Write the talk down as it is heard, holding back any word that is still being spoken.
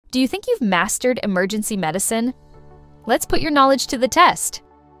Do you think you've mastered emergency medicine? Let's put your knowledge to the test.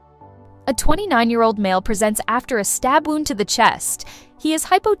 A 29-year-old male presents after a stab wound to the chest. He is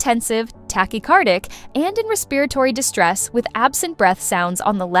hypotensive, tachycardic, and in respiratory distress with absent breath sounds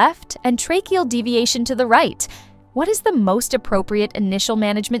on the left and tracheal deviation to the right. What is the most appropriate initial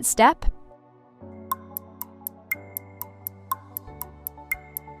management step?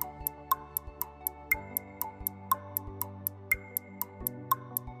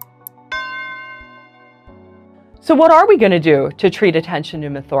 So what are we going to do to treat a tension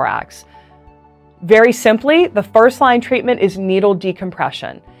pneumothorax? Very simply, the first line treatment is needle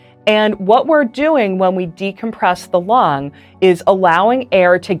decompression. And what we're doing when we decompress the lung is allowing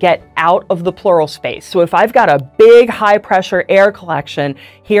air to get out of the pleural space. So if I've got a big high pressure air collection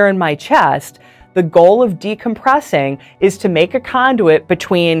here in my chest, the goal of decompressing is to make a conduit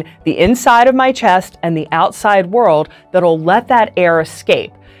between the inside of my chest and the outside world that'll let that air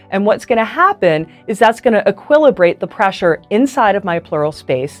escape. And what's going to happen is that's going to equilibrate the pressure inside of my pleural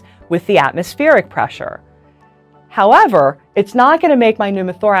space with the atmospheric pressure. However, it's not going to make my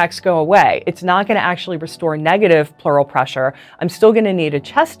pneumothorax go away. It's not going to actually restore negative pleural pressure. I'm still going to need a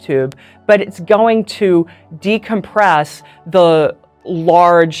chest tube, but it's going to decompress the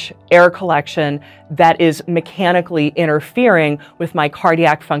large air collection that is mechanically interfering with my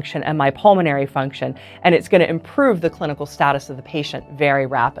cardiac function and my pulmonary function, and it's going to improve the clinical status of the patient very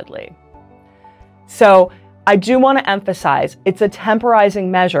rapidly. So I do want to emphasize, it's a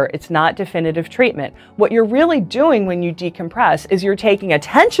temporizing measure. It's not definitive treatment. What you're really doing when you decompress is you're taking a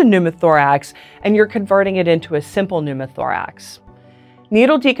tension pneumothorax and you're converting it into a simple pneumothorax.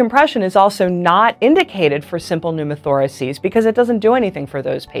 Needle decompression is also not indicated for simple pneumothoraces because it doesn't do anything for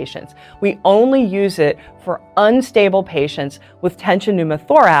those patients. We only use it for unstable patients with tension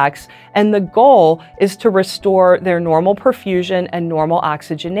pneumothorax, and the goal is to restore their normal perfusion and normal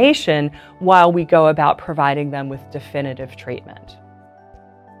oxygenation while we go about providing them with definitive treatment.